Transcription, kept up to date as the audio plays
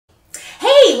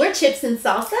we're Chips and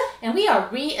Salsa. And we are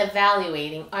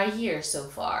re-evaluating our year so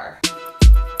far.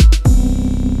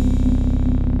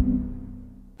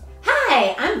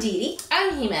 Hi, I'm DeeDee.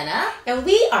 I'm Ximena. And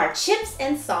we are Chips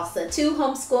and Salsa, two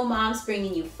homeschool moms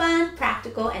bringing you fun,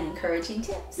 practical, and encouraging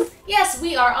tips. Yes,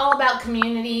 we are all about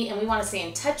community and we want to stay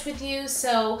in touch with you.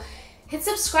 So hit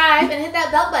subscribe and hit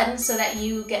that bell button so that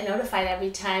you get notified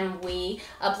every time we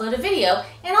upload a video.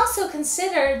 And also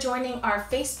consider joining our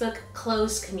Facebook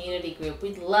closed community group.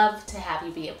 We'd love to have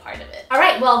you be a part of it. All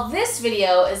right, well, this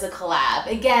video is a collab,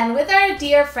 again, with our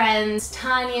dear friends,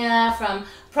 Tanya from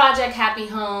Project Happy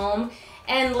Home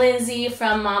and Lindsay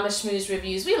from Momma Schmooze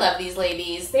Reviews. We love these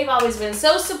ladies. They've always been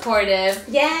so supportive.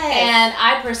 Yes. And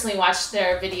I personally watch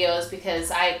their videos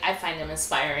because I find them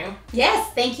inspiring. Yes,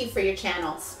 thank you for your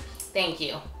channels. Thank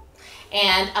you.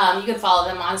 And you can follow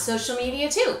them on social media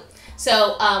too.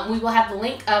 So we will have the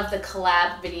link of the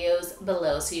collab videos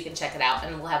below so you can check it out,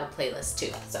 and we'll have a playlist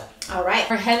too. So all right.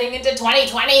 We're heading into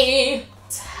 2020.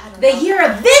 The year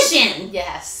of vision.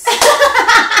 Yes.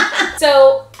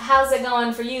 So how's it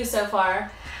going for you so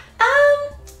far?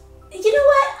 You know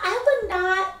what? I would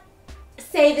not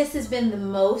say this has been the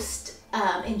most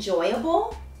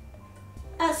enjoyable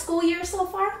school year so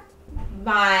far.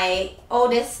 My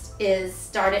oldest is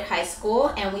started high school,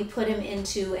 and we put him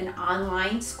into an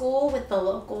online school with the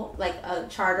local, like a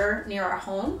charter near our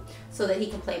home, so that he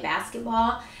can play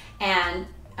basketball. And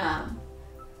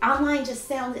online just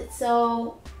sounded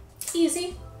so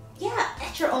easy. Yeah,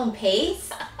 at your own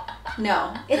pace.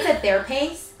 No, it's at their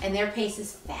pace, and their pace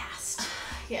is fast.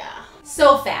 Yeah.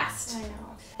 So fast. I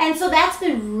know. And so that's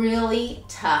been really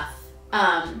tough.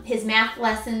 His math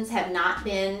lessons have not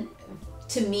been,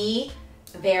 to me,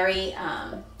 very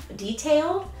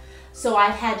detailed. So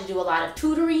I've had to do a lot of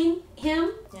tutoring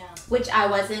him, which I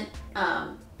wasn't,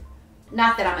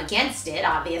 not that I'm against it,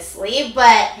 obviously,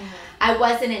 but I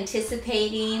wasn't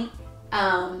anticipating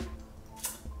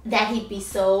that he'd be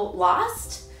so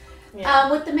lost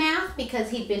with the math, because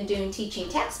he'd been doing teaching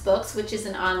textbooks, which is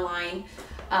an online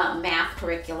math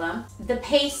curriculum. The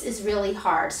pace is really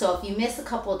hard. So if you miss a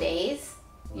couple days,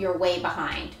 you're way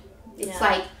behind. It's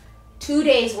like 2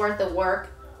 days worth of work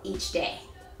each day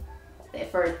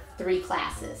for 3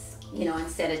 classes, you know,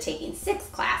 instead of taking 6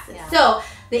 classes. So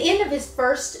the end of his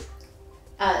first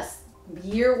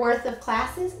year worth of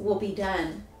classes will be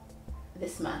done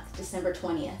this month, December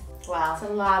 20th. Wow. It's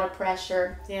a lot of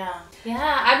pressure. Yeah.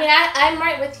 Yeah. I mean, I'm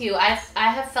right with you. I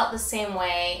have felt the same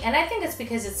way. And I think it's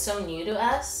because it's so new to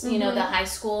us, you know, the high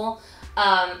school.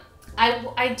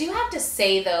 I do have to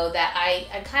say, though, that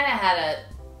I kind of had a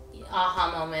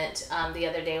aha moment the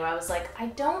other day where I was like, I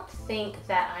don't think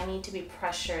that I need to be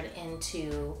pressured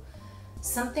into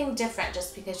something different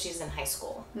just because she's in high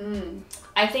school.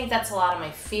 I think that's a lot of my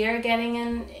fear getting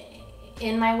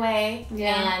in my way.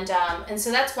 And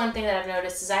so that's one thing that I've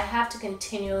noticed is I have to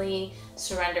continually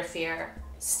surrender fear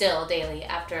still daily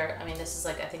after, I mean, this is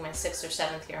like, I think my 6th or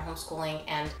 7th year homeschooling,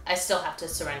 and I still have to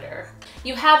surrender.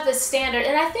 You have this standard,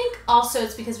 and I think also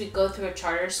it's because we go through a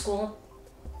charter school,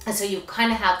 and so you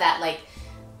kind of have that like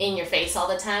in your face all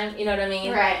the time, you know what I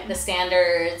mean? Right. The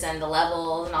standards and the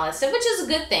levels and all that stuff, which is a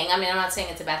good thing. I mean, I'm not saying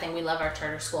it's a bad thing. We love our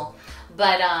charter school.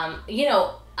 But, you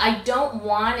know, I don't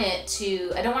want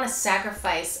to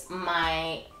sacrifice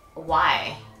my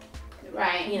why.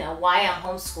 Right. You know, why I'm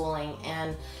homeschooling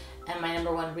and my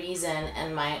number one reason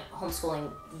and my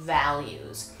homeschooling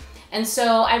values. And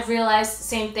so I've realized the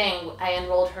same thing. I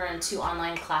enrolled her in 2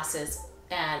 online classes,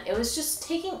 and it was just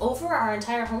taking over our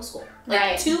entire homeschool.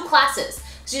 Like 2 classes.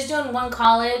 She's doing 1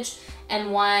 college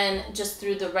and 1 just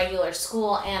through the regular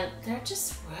school, and they're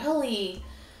just really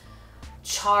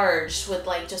charged with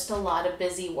like just a lot of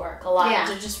busy work. A lot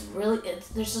they're just really,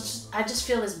 I just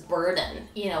feel this burden,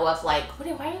 you know, of like, why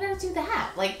are you gonna do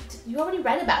that? Like, you already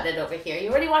read about it over here. You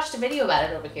already watched a video about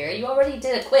it over here. You already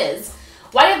did a quiz.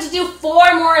 Why do you have to do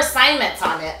 4 more assignments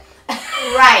on it?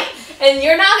 Right. And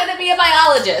you're not going to be a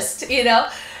biologist, you know,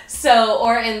 so,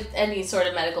 or in any sort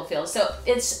of medical field. So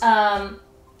it's, I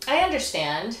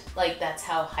understand, like, that's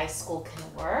how high school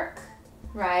can work.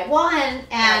 Right. Well,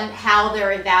 and how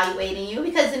they're evaluating you,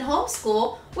 because in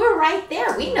homeschool, we're right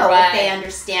there. We know if they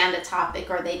understand a topic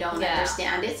or they don't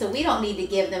understand it, so we don't need to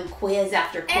give them quiz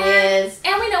after quiz.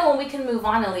 And we know when we can move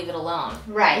on and leave it alone.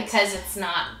 Right. Because it's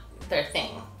not their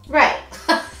thing. Right.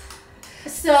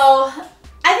 So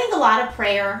I think a lot of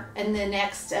prayer in the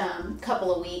next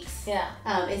couple of weeks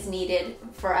is needed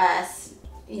for us,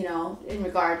 you know, in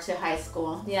regard to high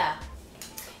school. Yeah.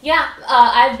 Yeah,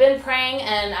 I've been praying,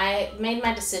 and I made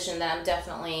my decision that I'm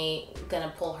definitely going to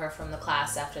pull her from the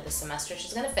class after the semester.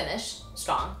 She's going to finish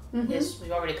strong. Because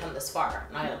we've already come this far.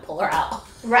 I'm not going to pull her out.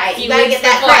 Right, you got to get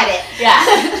that credit.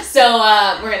 Yeah. So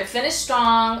we're going to finish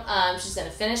strong. She's going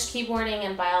to finish keyboarding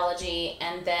and biology,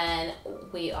 and then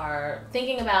we are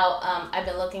thinking about, I've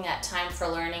been looking at time for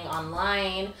learning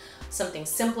online, something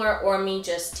simpler, or me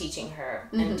just teaching her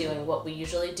and doing what we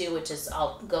usually do, which is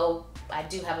I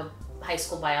do have a high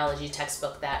school biology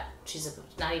textbook that she's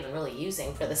not even really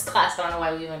using for this class. I don't know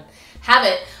why we even have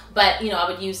it, but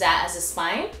I would use that as a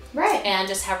spine, right? And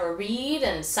just have her read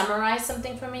and summarize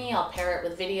something for me. I'll pair it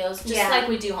with videos, just like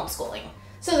we do homeschooling.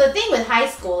 So the thing with high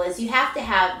school is you have to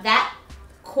have that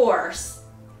course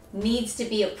needs to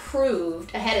be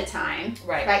approved ahead of time,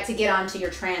 right, to get onto your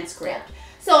transcript.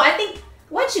 So I think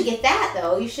once you get that,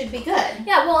 though, you should be good.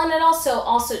 Yeah, well, and it also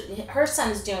her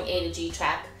son's doing A to G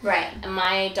track. Right. And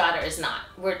my daughter is not.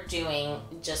 We're doing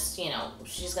just,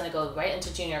 she's going to go right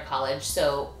into junior college.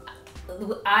 So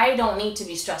I don't need to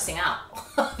be stressing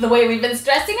out the way we've been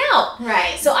stressing out.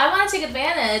 Right. So I want to take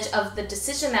advantage of the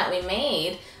decision that we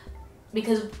made,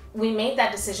 because we made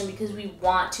that decision because we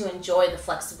want to enjoy the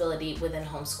flexibility within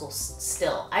homeschool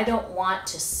still. I don't want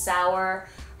to sour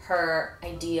her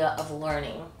idea of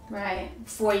learning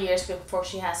 4 years before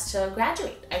she has to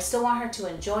graduate. I still want her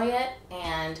to enjoy it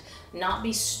and not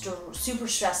be super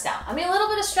stressed out. I mean, a little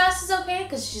bit of stress is okay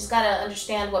because she's got to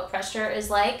understand what pressure is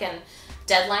like and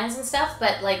deadlines and stuff,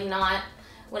 but like not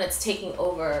when it's taking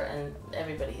over and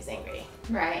everybody's angry.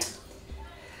 Right.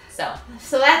 So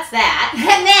that's that.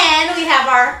 And then we have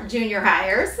our junior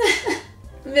hires,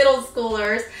 middle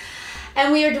schoolers.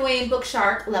 And we are doing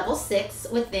Bookshark Level 6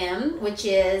 with them, which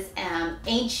is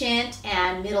ancient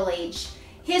and Middle Age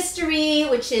history,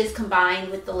 which is combined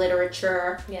with the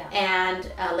literature and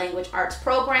language arts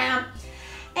program.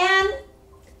 And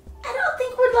I don't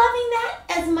think we're loving that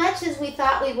as much as we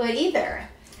thought we would either.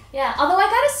 Yeah, although I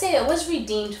gotta say it was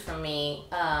redeemed for me.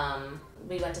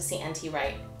 We went to see N.T.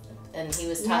 Wright, and he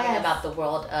was talking about the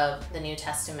world of the New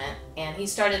Testament, and he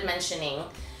started mentioning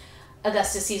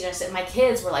Augustus Caesar, and said, my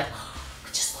kids were like,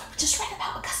 just read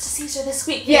about Augustus Caesar this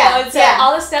week. And so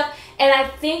all this stuff. And I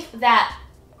think that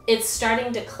it's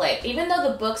starting to click. Even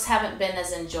though the books haven't been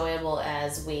as enjoyable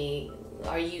as we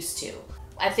are used to,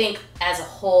 I think as a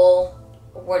whole,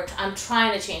 I'm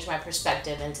trying to change my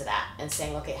perspective into that and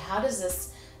saying, okay, how does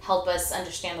this help us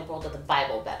understand the world of the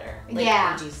Bible better? Like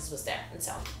when Jesus was there. And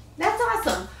so that's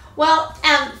awesome. Well,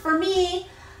 for me,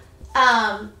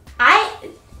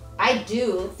 I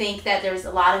do think that there's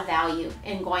a lot of value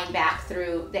in going back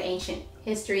through the ancient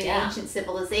history and ancient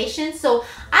civilization. So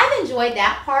I've enjoyed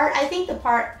that part. I think the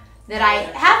part that I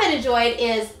haven't enjoyed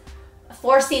is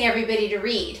forcing everybody to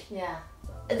read. Yeah.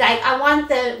 Like, I want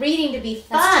the reading to be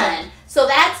fun. So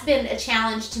that's been a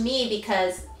challenge to me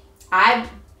because I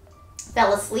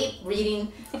fell asleep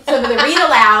reading some of the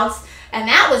read-alouds, and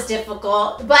that was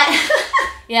difficult. But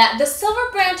yeah, the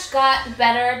Silver Branch got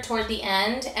better toward the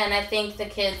end, and I think the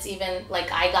kids even,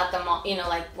 like, I got them all,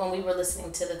 like when we were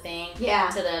listening to the thing, to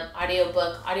the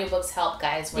audiobook. Audiobooks help,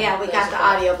 guys. We got the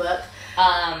audiobook.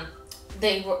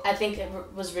 I think it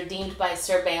was redeemed by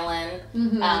Sir Balin,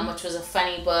 which was a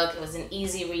funny book. It was an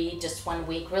easy read, just 1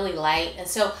 week, really light. And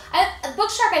so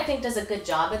Bookshark, I think, does a good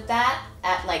job at that,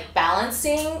 at like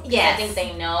balancing. Yes. I think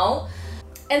they know.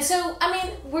 And so, I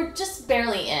mean, we're just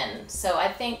barely in. So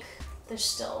I think there's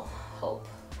still hope.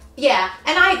 Yeah,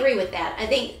 and I agree with that. I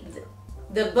think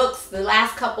the books, the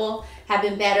last couple, have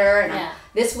been better. And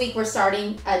this week we're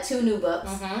starting 2 new books.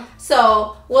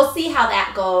 So we'll see how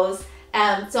that goes.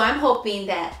 So I'm hoping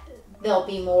that they'll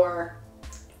be more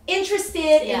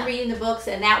interested in reading the books,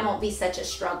 and that won't be such a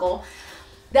struggle.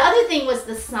 The other thing was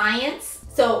the science.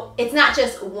 So it's not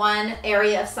just one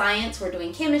area of science. We're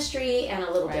doing chemistry and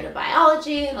a little bit of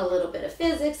biology and a little bit of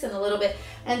physics and a little bit.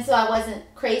 And so I wasn't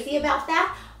crazy about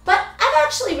that. But I've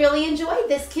actually really enjoyed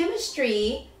this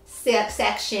chemistry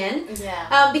section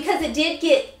because it did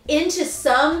get into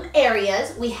some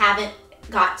areas we haven't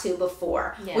got to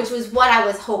before, which was what I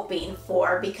was hoping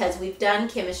for, because we've done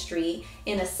chemistry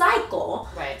in a cycle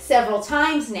several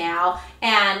times now,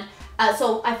 and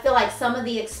so I feel like some of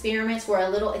the experiments were a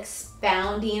little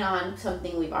expounding on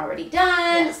something we've already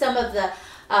done. Some of the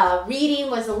reading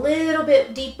was a little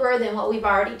bit deeper than what we've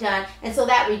already done, and so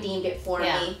that redeemed it for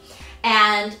me.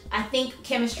 And I think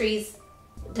chemistry's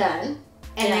done,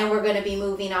 and then we're going to be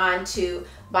moving on to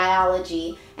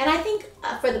biology. And I think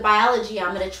for the biology,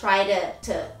 I'm going to try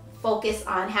to focus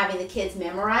on having the kids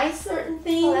memorize certain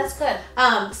things. Oh, that's good.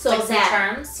 So like some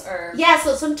terms? Or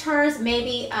so some terms,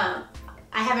 maybe.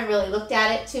 I haven't really looked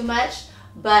at it too much,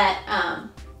 but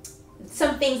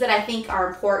some things that I think are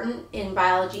important in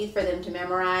biology for them to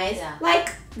memorize,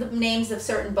 like the names of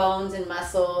certain bones and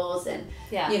muscles and,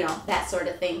 you know, that sort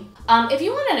of thing. If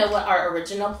you want to know what our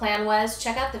original plan was,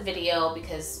 check out the video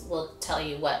because we'll tell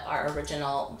you what our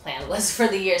original plan was for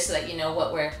the year so that you know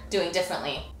what we're doing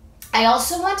differently. I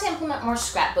also want to implement more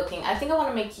scrapbooking. I think I want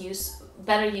to make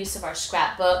better use of our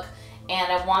scrapbook,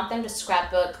 and I want them to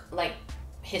scrapbook like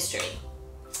history.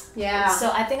 Yeah.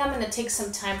 So I think I'm going to take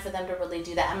some time for them to really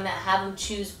do that. I'm going to have them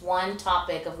choose one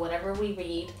topic of whatever we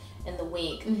read in the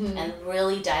week and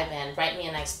really dive in. Write me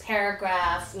a nice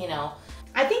paragraph, you know.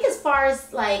 I think as far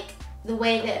as like the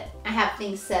way that I have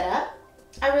things set up,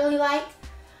 I really like.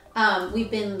 We've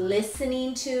been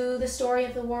listening to the story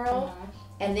of the world,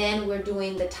 and then we're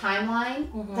doing the timeline,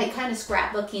 like kind of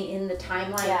scrapbooking in the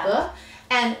timeline book.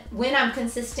 And when I'm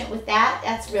consistent with that,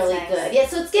 that's really good. Yeah,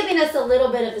 so it's giving us a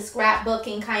little bit of the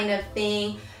scrapbooking kind of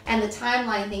thing and the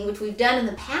timeline thing, which we've done in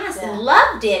the past and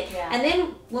loved it. And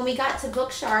then when we got to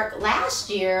Bookshark last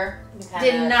year,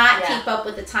 did not keep up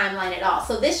with the timeline at all.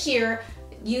 So this year,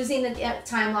 using the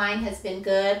timeline has been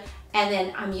good. And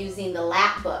then I'm using the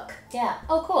Lapbook. Yeah.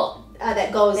 Oh, cool.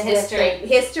 That goes with history. The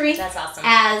history. That's awesome.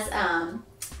 As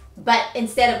but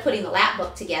instead of putting the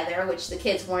Lapbook together, which the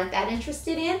kids weren't that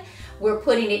interested in, we're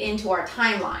putting it into our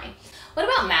timeline. What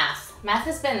about math? Math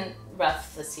has been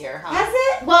rough this year, huh? Has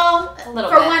it? Well, a little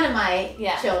for bit. One of my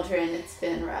children, it's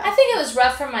been rough. I think it was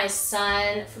rough for my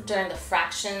son during the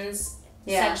fractions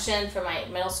section for my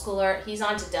middle schooler. He's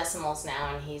on to decimals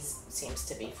now, and he seems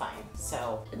to be fine.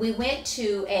 So we went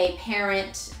to a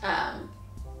parent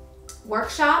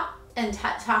workshop and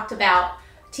talked about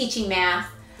teaching math.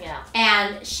 Yeah.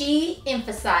 And she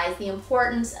emphasized the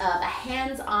importance of a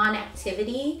hands-on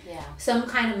activity, some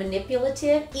kind of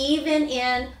manipulative, even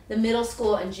in the middle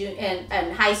school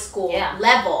and high school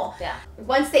level. Yeah.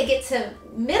 Once they get to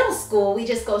middle school, we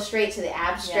just go straight to the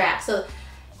abstract. So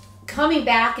coming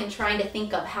back and trying to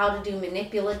think of how to do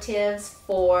manipulatives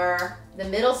for the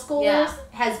middle schoolers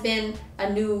has been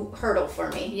a new hurdle for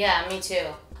me. Yeah, me too.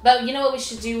 But you know what we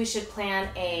should do? We should plan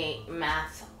a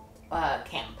math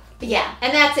camp. Yeah,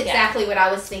 and that's exactly what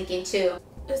I was thinking too.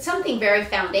 Something very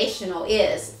foundational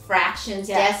is fractions,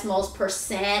 decimals,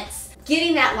 percents.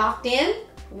 Getting that locked in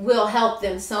will help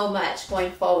them so much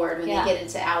going forward when they get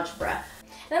into algebra.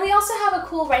 And then we also have a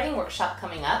cool writing workshop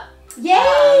coming up.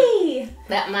 Yay!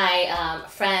 That my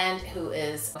friend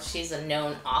she's a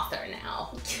known author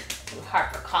now,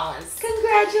 HarperCollins.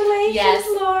 Congratulations, yes.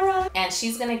 Laura. And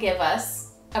she's going to give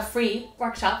us a free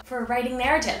workshop for writing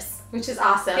narratives. Which is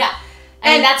awesome. Yeah.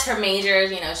 I mean, that's her major,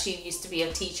 you know, she used to be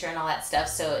a teacher and all that stuff,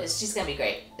 so she's going to be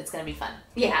great. It's going to be fun.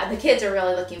 Yeah, the kids are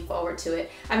really looking forward to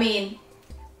it. I mean,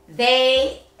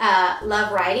 they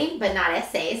love writing, but not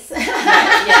essays.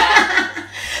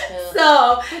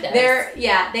 So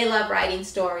they love writing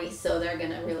stories, so they're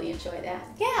going to really enjoy that.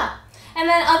 Yeah. And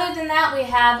then other than that, we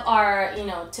have our, you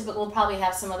know, we'll probably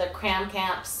have some other cram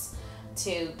camps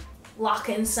to lock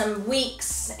in some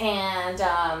weeks, and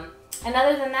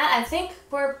other than that, I think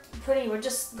we're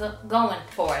just going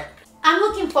for it. I'm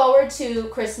looking forward to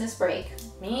Christmas break.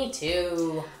 Me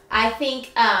too. I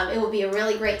think it will be a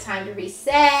really great time to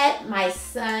reset. My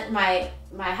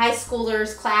high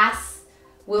schooler's class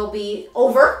will be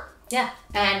over. Yeah.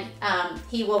 And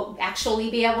he will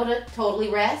actually be able to totally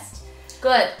rest.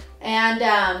 Good. And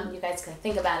you guys can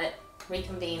think about it.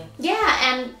 Reconvene.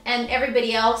 Yeah, and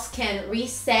everybody else can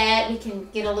reset. We can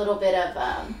get a little bit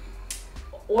of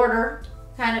order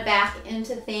kind of back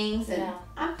into things, and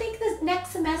I think this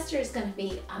next semester is going to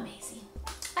be amazing.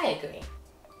 I agree.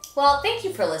 Well, thank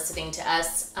you for listening to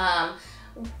us.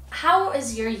 How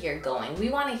is your year going? We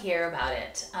want to hear about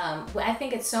it. I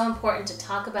think it's so important to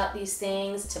talk about these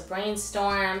things, to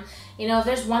brainstorm. You know, if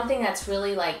there's one thing that's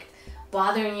really like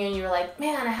bothering you and you're like,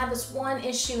 man, I have this one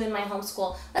issue in my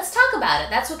homeschool, let's talk about it.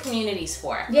 That's what community's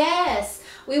for. Yes.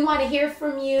 We want to hear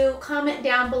from you. Comment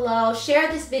down below.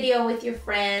 Share this video with your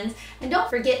friends. And don't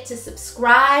forget to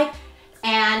subscribe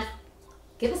and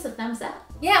give us a thumbs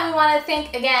up. Yeah, we want to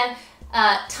thank, again,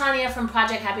 Tanya from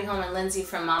Project Happy Home and Lindsay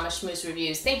from Momma Schmooze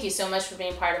Reviews. Thank you so much for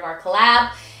being part of our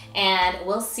collab. And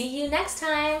we'll see you next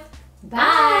time.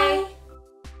 Bye.